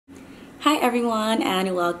Hi everyone,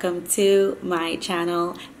 and welcome to my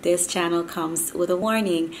channel. This channel comes with a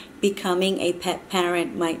warning. Becoming a pet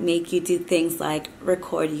parent might make you do things like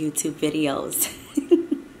record YouTube videos.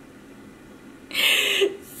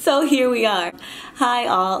 So here we are. Hi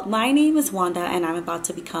all, my name is Wanda and I'm about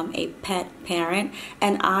to become a pet parent,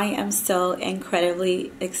 and I am so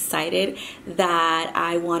incredibly excited that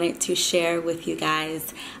I wanted to share with you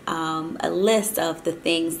guys a list of the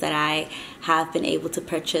things that I have been able to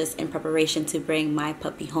purchase in preparation to bring my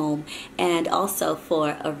puppy home, and also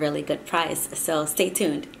for a really good price. So stay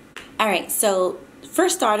tuned. Alright, so for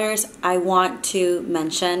starters, I want to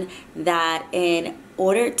mention that in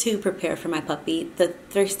order to prepare for my puppy, the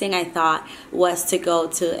first thing I thought was to go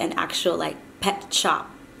to an actual like pet shop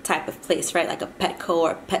type of place, right? Like a Petco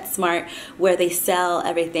or PetSmart, where they sell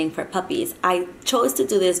everything for puppies. I chose to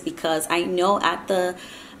do this because I know at the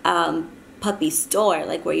puppy store,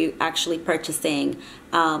 like where you're actually purchasing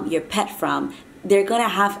your pet from, they're gonna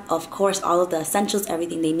have, of course, all of the essentials,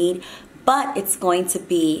 everything they need, but it's going to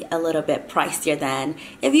be a little bit pricier than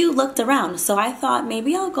if you looked around. So I thought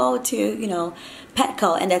maybe I'll go to, you know,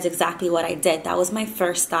 Petco, and that's exactly what I did. That was my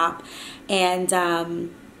first stop, and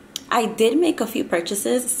I did make a few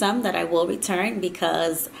purchases, some that I will return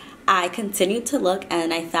because I continued to look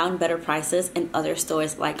and I found better prices in other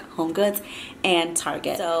stores like HomeGoods and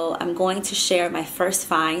Target. So I'm going to share my first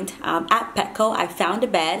find. At Petco, I found a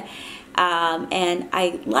bed. And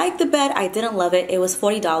I liked the bed. I didn't love it. It was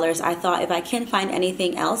 $40. I thought if I can't find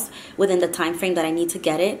anything else within the time frame that I need to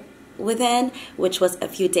get it within, which was a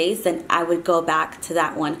few days, then I would go back to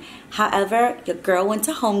that one. However, your girl went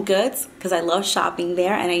to HomeGoods because I love shopping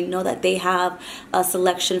there, and I know that they have a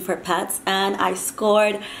selection for pets, and I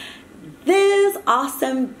scored this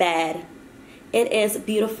awesome bed. It is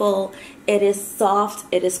beautiful, it is soft,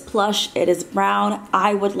 it is plush, it is brown.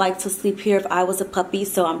 I would like to sleep here if I was a puppy,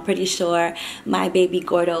 so I'm pretty sure my baby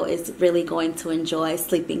Gordo is really going to enjoy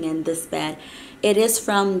sleeping in this bed. It is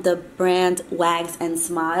from the brand Wags and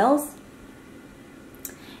Smiles,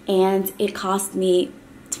 and it cost me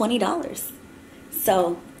 $20.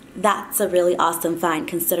 So that's a really awesome find,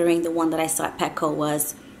 considering the one that I saw at Petco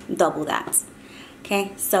was double that.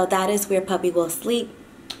 Okay, so that is where puppy will sleep.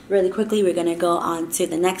 Really quickly, we're gonna go on to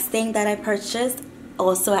the next thing that I purchased,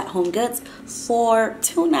 also at HomeGoods for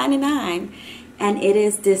 $2.99, and it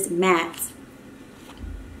is this mat.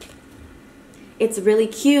 It's really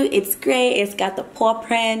cute, it's great, it's got the paw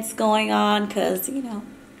prints going on because, you know,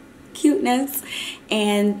 cuteness,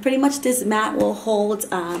 and pretty much this mat will hold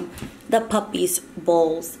the puppy's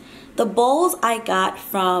bowls. The bowls I got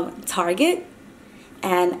from Target,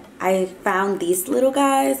 and I found these little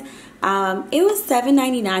guys. It was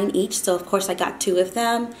 $7.99 each, so of course I got two of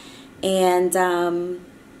them, and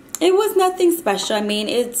it was nothing special. I mean,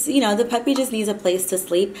 it's, you know, the puppy just needs a place to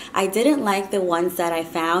sleep. I didn't like the ones that I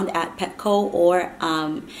found at Petco or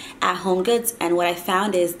at HomeGoods, and what I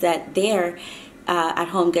found is that there at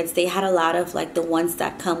HomeGoods, they had a lot of like the ones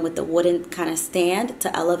that come with the wooden kind of stand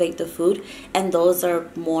to elevate the food, and those are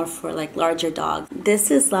more for like larger dogs. This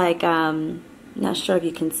is like, not sure if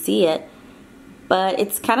you can see it, but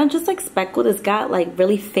it's kind of just like speckled. It's got like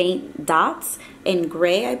really faint dots in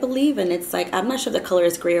gray, I believe, and it's like, I'm not sure the color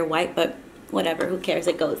is gray or white, but whatever, who cares,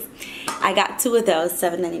 it goes. I got two of those,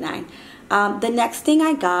 $7.99. The next thing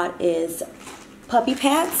I got is puppy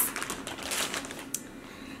pads.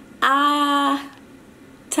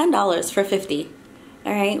 $10 for 50,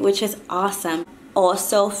 all right, which is awesome.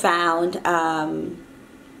 Also found at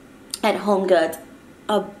HomeGoods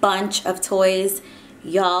a bunch of toys.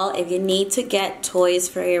 Y'all, if you need to get toys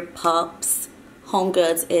for your pups,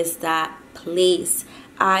 HomeGoods is that place.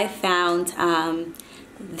 I found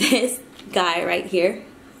this guy right here.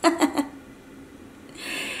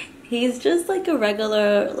 He's just like a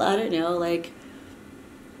regular, I don't know, like,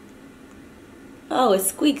 oh, it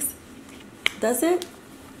squeaks. Does it?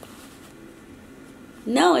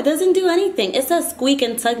 No, it doesn't do anything. It says squeak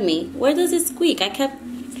and tug me. Where does it squeak? I kept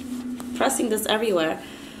pressing this everywhere.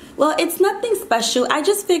 Well, it's nothing special. I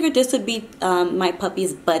just figured this would be my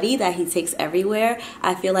puppy's buddy that he takes everywhere.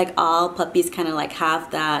 I feel like all puppies kind of like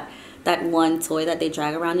have that one toy that they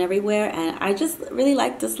drag around everywhere, and I just really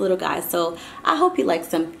like this little guy, so I hope he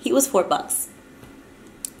likes him. He was $4.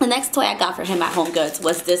 The next toy I got for him at HomeGoods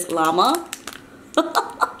was this llama.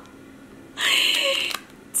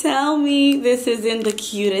 Tell me this isn't the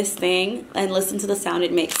cutest thing, and listen to the sound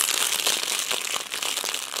it makes.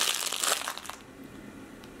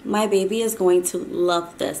 My baby is going to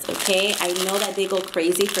love this, okay? I know that they go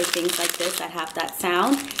crazy for things like this that have that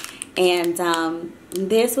sound. And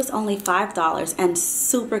this was only $5 and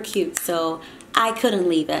super cute, so I couldn't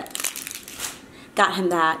leave it. Got him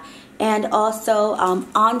that. And also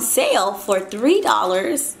on sale for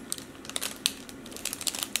 $3,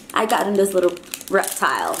 I got him this little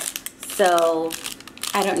reptile. So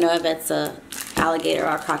I don't know if it's a alligator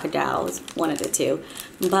or crocodile, it's one of the two.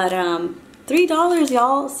 But $3,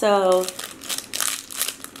 y'all. So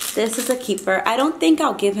this is a keeper. I don't think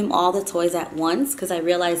I'll give him all the toys at once because I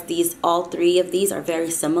realized all three of these are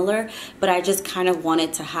very similar, but I just kind of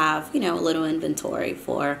wanted to have, you know, a little inventory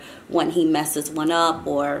for when he messes one up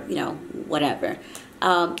or, you know, whatever.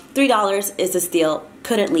 $3 is a steal.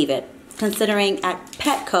 Couldn't leave it. Considering at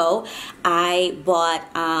Petco, I bought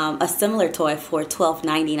a similar toy for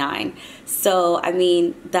 $12.99. So, I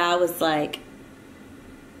mean, that was like,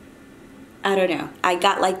 I don't know. I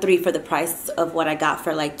got like 3 for the price of what I got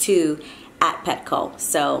for like 2 at Petco.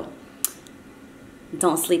 So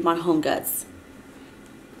don't sleep on Home Goods.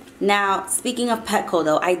 Now, speaking of Petco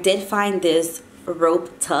though, I did find this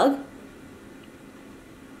rope tug.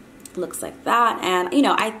 Looks like that. And you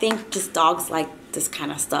know, I think just dogs like this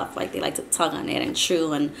kind of stuff. Like they like to tug on it and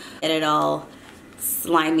chew and get it all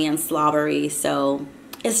slimy and slobbery. So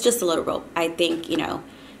it's just a little rope. I think, you know,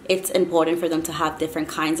 it's important for them to have different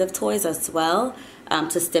kinds of toys as well,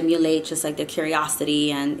 to stimulate just like their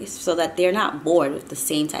curiosity and so that they're not bored with the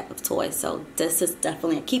same type of toy. So this is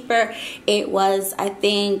definitely a keeper. It was, I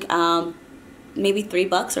think, maybe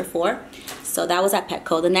 $3 or $4. So that was at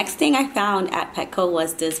Petco. The next thing I found at Petco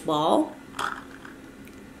was this ball,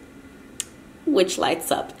 which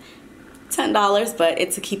lights up. $10, but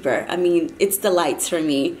it's a keeper. I mean, it's the lights for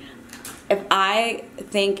me. If I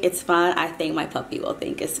think it's fun, I think my puppy will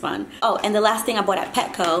think it's fun. Oh, and the last thing I bought at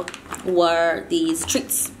Petco were these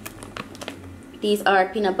treats. These are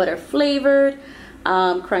peanut butter flavored,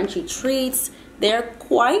 crunchy treats. They're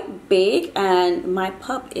quite big, and my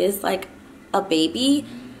pup is like a baby.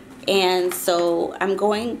 And so I'm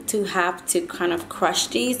going to have to kind of crush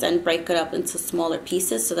these and break it up into smaller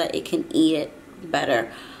pieces so that it can eat it better.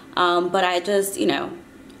 But I just, you know,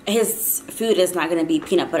 his food is not going to be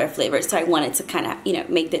peanut butter flavored, so I wanted to kind of, you know,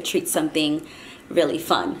 make the treat something really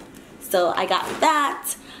fun. So I got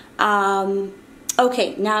that.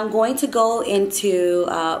 Okay, now I'm going to go into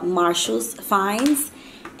Marshall's finds,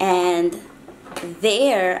 and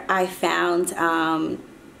there I found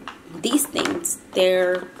these things.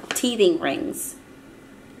 They're teething rings.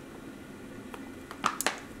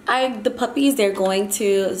 The puppies, they're going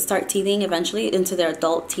to start teething eventually into their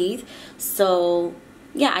adult teeth. So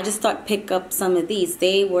yeah, I just thought pick up some of these.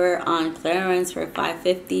 They were on clearance for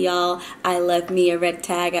 $5.50, y'all. I left me a red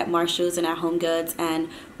tag at Marshall's and at Home Goods and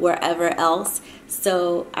wherever else.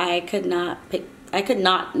 So I could not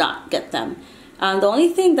get them. The only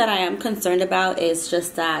thing that I am concerned about is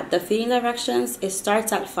just that the feeding directions, it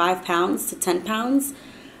starts at 5 pounds to 10 pounds.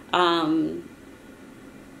 And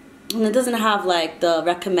it doesn't have like the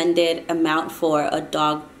recommended amount for a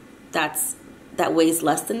dog that weighs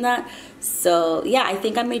less than that. So yeah, I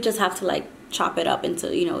think I may just have to like chop it up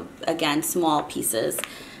into, you know, again, small pieces.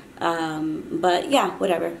 But yeah,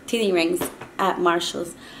 whatever. Teething rings at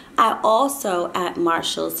Marshall's. I also at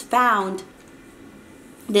Marshall's found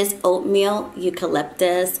this oatmeal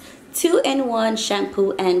eucalyptus 2-in-1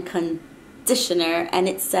 shampoo and conditioner, and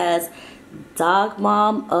it says Dog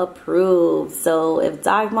Mom approved. So if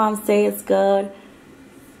Dog Mom say it's good,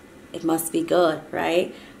 it must be good,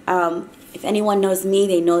 right? If anyone knows me,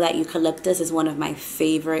 they know that eucalyptus is one of my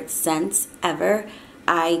favorite scents ever.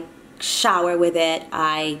 I shower with it.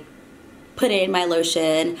 I put it in my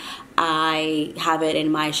lotion. I have it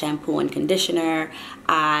in my shampoo and conditioner.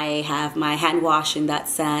 I have my hand wash in that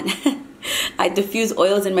scent. I diffuse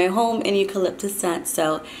oils in my home in eucalyptus scent.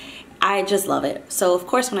 So I just love it. So of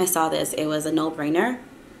course when I saw this, it was a no-brainer.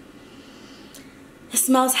 It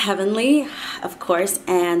smells heavenly, of course,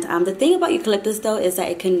 and the thing about eucalyptus though is that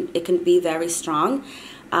it can be very strong,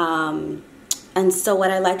 and so what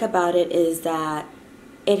I like about it is that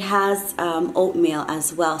it has oatmeal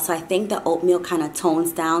as well. So I think the oatmeal kind of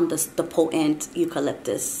tones down the potent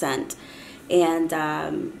eucalyptus scent, and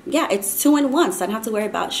yeah, it's 2-in-1, so I don't have to worry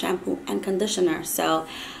about shampoo and conditioner. So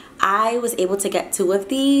I was able to get 2 of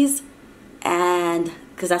these, and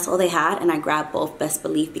because that's all they had, and I grabbed both, best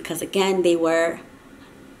believe, because again they were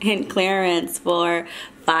in clearance for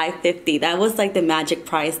 $5.50. That was like the magic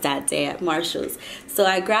price that day at Marshall's. So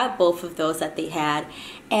I grabbed both of those that they had,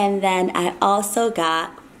 and then I also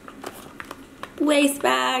got waste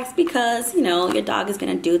bags because, you know, your dog is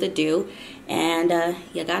gonna do the do, and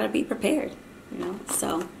you gotta be prepared, you know.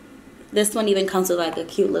 So this one even comes with like a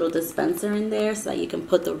cute little dispenser in there so that you can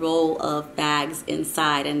put the roll of bags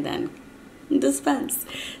inside and then dispense.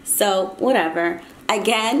 So whatever.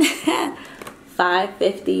 Again,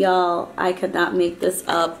 $5.50, y'all. I could not make this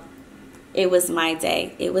up. it was my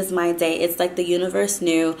day. It was my day. It's like the universe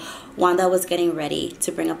knew Wanda was getting ready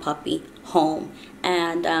to bring a puppy home.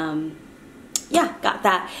 And yeah, got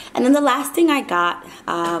that. And then the last thing I got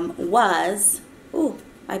was, ooh,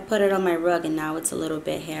 I put it on my rug and now it's a little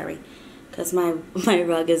bit hairy because my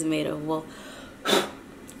rug is made of wool.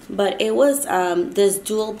 But it was this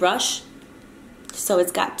dual brush. So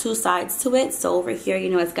it's got two sides to it. So over here, you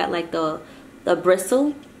know, it's got like the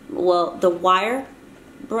bristle, well, the wire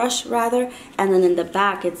brush rather, and then in the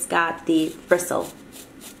back it's got the bristle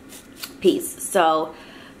piece. So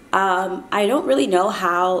I don't really know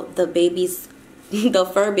how the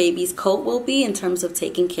fur baby's coat will be in terms of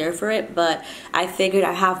taking care for it, but I figured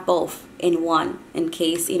I have both in one in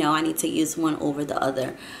case, you know, I need to use one over the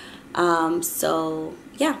other. So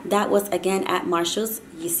yeah, that was again at Marshall's.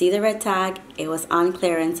 You see the red tag, it was on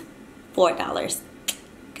clearance, $4.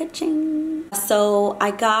 Ka-ching. So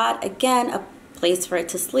I got again a place for it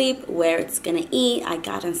to sleep, where it's gonna eat. I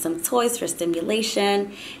got in some toys for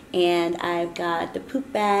stimulation, and I've got the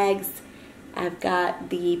poop bags, I've got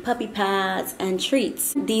the puppy pads and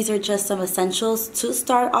treats. These are just some essentials to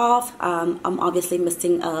start off. I'm obviously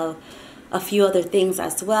missing a few other things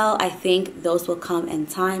as well. I think those will come in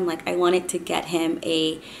time. Like I wanted to get him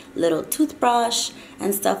a little toothbrush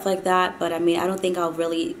and stuff like that, but I mean, I don't think I'll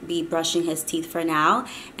really be brushing his teeth for now.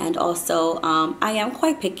 And also, I am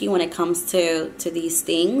quite picky when it comes to these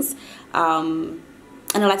things. And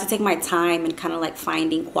I like to take my time and kind of like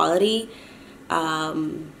finding quality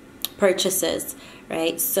purchases,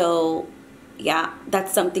 right? So yeah,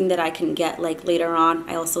 that's something that I can get like later on.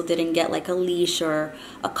 I also didn't get like a leash or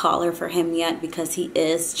a collar for him yet because he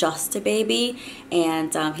is just a baby,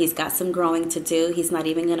 and he's got some growing to do. He's not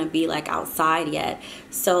even gonna be like outside yet,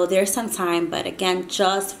 so there's some time. But again,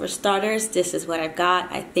 just for starters, this is what I've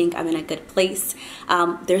got. I think I'm in a good place.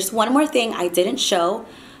 There's one more thing I didn't show,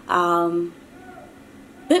 but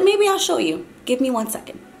maybe I'll show you. Give me 1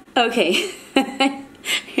 second. Okay.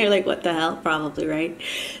 You're like, what the hell? Probably, right?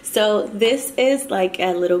 So this is like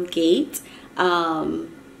a little gate, a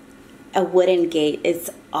wooden gate. It's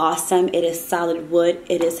awesome. It is solid wood.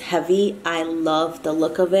 It is heavy. I love the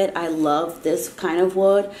look of it. I love this kind of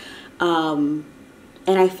wood. And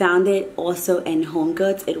I found it also in Home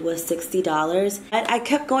Goods. It was $60. And I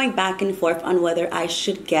kept going back and forth on whether I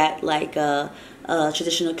should get like a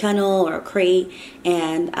traditional kennel or a crate,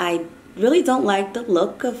 and I really don't like the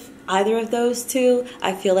look of either of those two.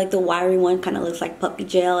 I feel like the wiry one kind of looks like puppy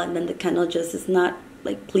jail, and then the kennel just is not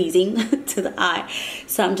like pleasing to the eye.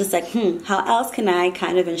 So I'm just like, how else can I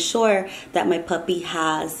kind of ensure that my puppy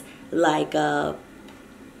has like a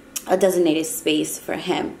designated space for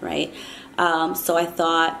him, right? So I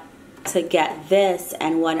thought to get this,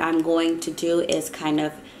 and what I'm going to do is kind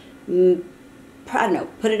of I don't know,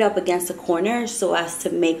 put it up against a corner so as to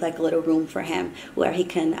make like a little room for him where he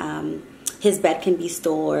can, his bed can be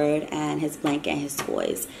stored, and his blanket and his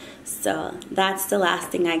toys. So that's the last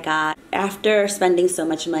thing I got. After spending so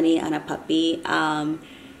much money on a puppy,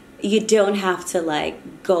 you don't have to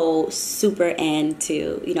like go super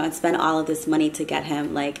into, you know, and spend all of this money to get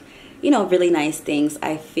him like, you know, really nice things.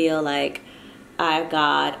 I feel like I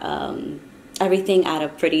got everything at a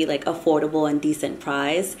pretty like affordable and decent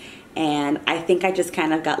price. And I think I just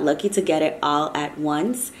kind of got lucky to get it all at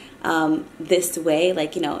once this way,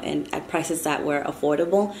 like, you know, and at prices that were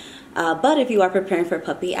affordable. But if you are preparing for a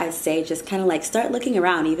puppy, I say just kind of like start looking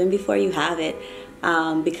around even before you have it,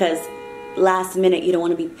 because last minute you don't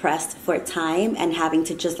want to be pressed for time and having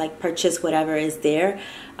to just like purchase whatever is there,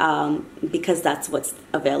 because that's what's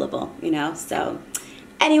available, you know. So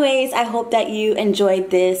anyways, I hope that you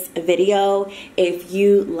enjoyed this video. If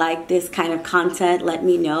you like this kind of content, let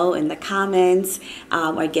me know in the comments,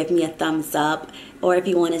 or give me a thumbs up. Or if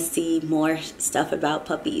you want to see more stuff about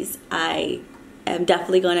puppies, I am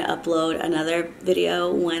definitely going to upload another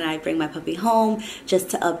video when I bring my puppy home,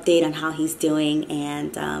 just to update on how he's doing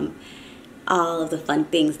and all of the fun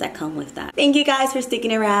things that come with that. Thank you guys for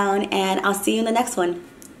sticking around, and I'll see you in the next one.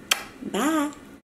 Bye.